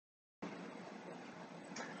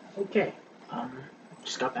Okay,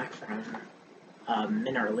 just got back from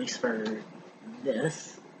minute release for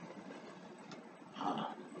this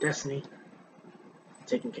Destiny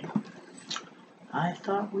Taken King. I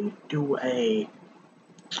thought we'd do a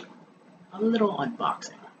little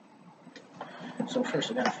unboxing. So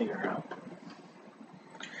first I gotta figure out.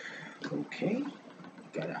 Okay,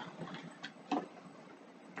 gotta.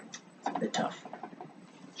 It's a bit tough.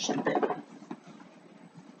 Just a bit.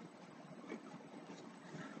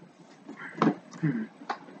 There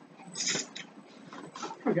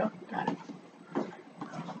we go. Got it.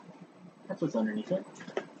 That's what's underneath it.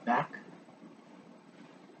 Back,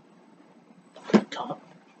 top,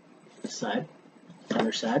 side,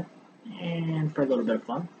 other side, and for a little bit of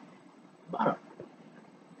fun, bottom.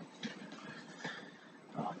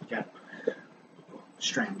 Oh, you got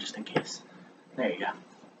string just in case. There you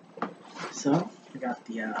go. So we got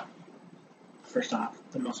the first off,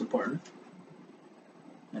 the most important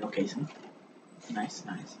metal casing. Nice,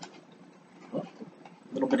 nice. Oh,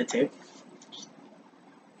 a little bit of tape.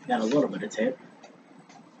 Got a little bit of tape.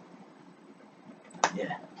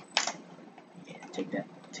 Yeah. Yeah, take the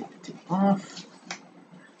tape off.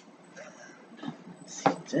 Let's see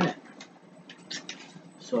what's in it.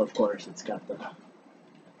 So of course it's got the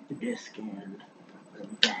disc and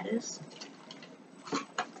whatever that is.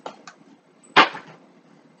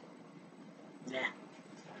 Yeah.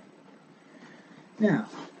 Now,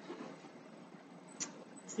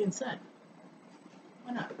 what's the inside?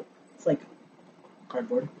 Why not? It's like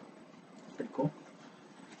cardboard. Pretty cool.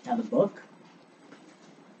 Now the book.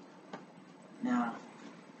 Now,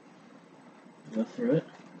 go through it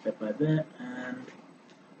bit by bit, and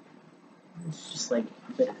it's just like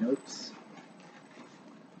a bit of notes.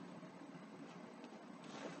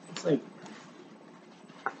 It's like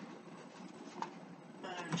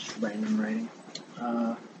just random writing.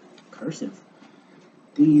 Cursive.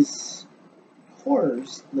 These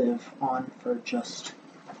horrors live on for just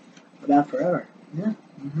about forever. Yeah.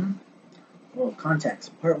 Well,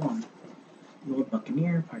 context. Part 1. The Old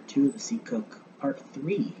Buccaneer. Part 2. The Sea Cook. Part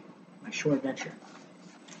 3. My Shore Adventure.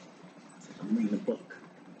 It's like I'm reading a book.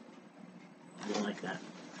 I don't like that.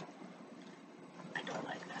 I don't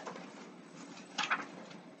like that.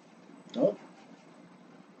 Oh.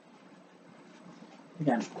 We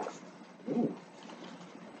got an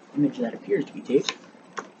image that appears to be taped,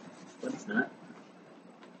 but it's not.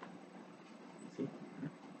 See?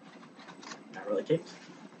 Not really taped.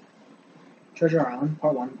 Treasure Island,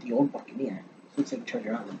 Part 1, The Old Buccaneer. This looks like a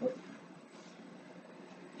Treasure Island book.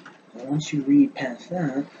 So once you read past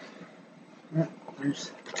that,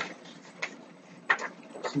 there's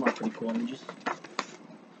some more pretty cool images.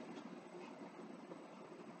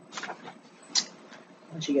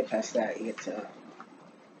 Once you get past that, you get to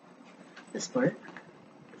this part.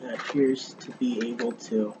 That appears to be able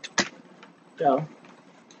to go.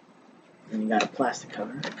 Then you got a plastic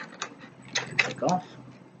cover. Take off.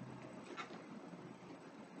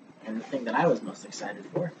 And the thing that I was most excited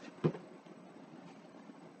for,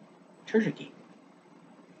 treasure key.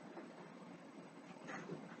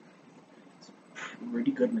 It's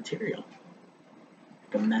pretty good material.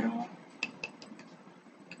 Like a metal.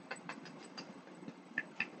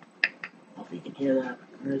 I don't know if you can hear that.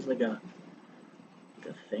 There's like a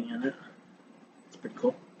thing in it. It's pretty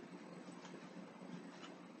cool.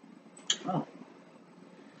 Oh.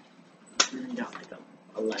 And then you got like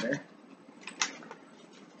a letter.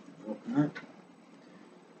 Open it.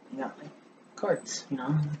 You got like cards, you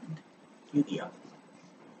know, Yu-Gi-Oh!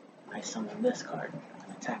 I summon this card,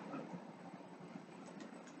 an attack mode.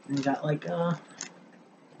 And you got like a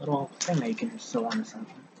little thing that you can just sew onto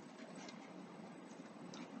something.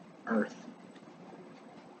 Earth.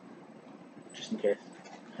 Just in case.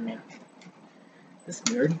 I mean, this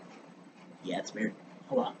mirrored? Yeah, it's mirrored.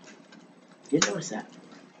 Oh well. Didn't notice that.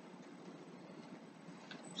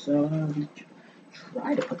 So, we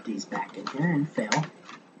try to put these back in here and fail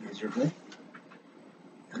miserably.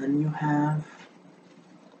 And then you have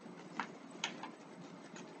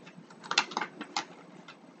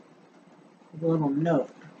a little note.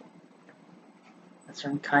 That's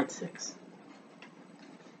from Kite 6.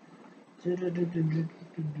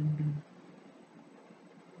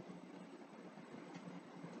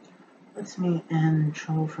 Lets me in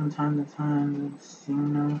trouble from time to time. You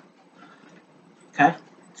know. Okay,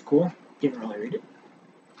 it's cool. Didn't really read it.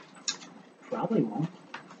 Probably won't.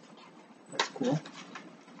 That's cool.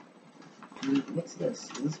 What's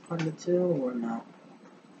this? Is this part of it too, or no?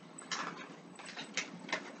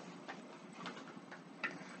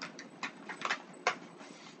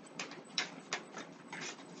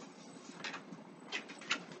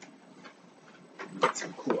 Get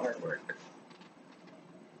some cool artwork.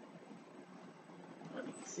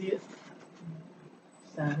 See it?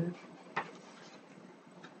 Saturn.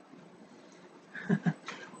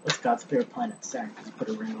 What's God's favorite planet? Saturn. Let's put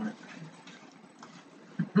a ring on it.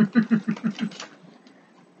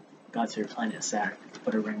 God's favorite planet is Saturn. Let's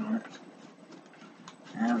put a ring on it.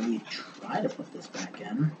 And we try to put this back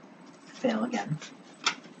in. Fail again.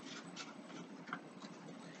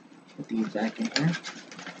 Put these back in here.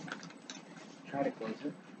 Try to close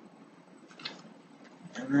it.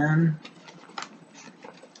 And then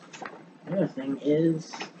the other thing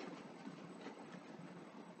is,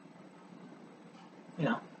 you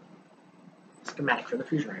know, schematic for the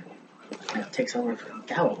fusion rifle. And it takes over for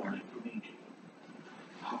Gallahorn.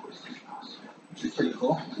 Which is pretty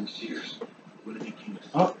cool.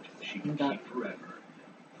 Oh, we got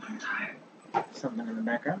something in the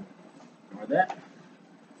background. Ignore that.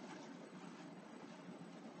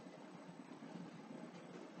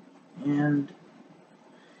 And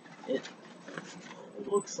it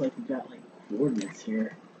looks like we got like coordinates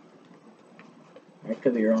here. That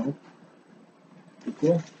could be wrong. Pretty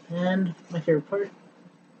cool. And my favorite part,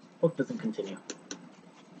 book doesn't continue.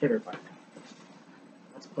 Favorite part.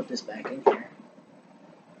 Let's put this back in here.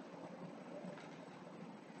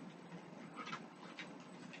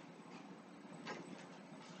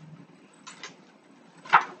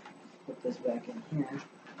 Put this back in here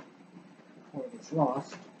before it gets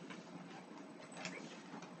lost.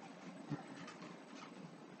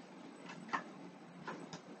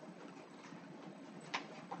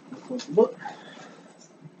 Close the book.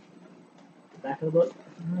 The back of the book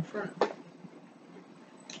and the front.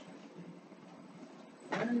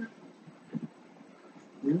 And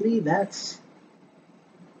really, that's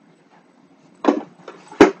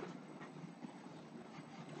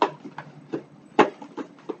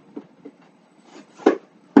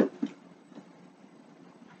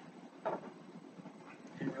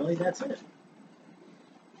that's it.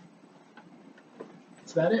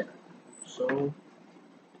 That's about it. So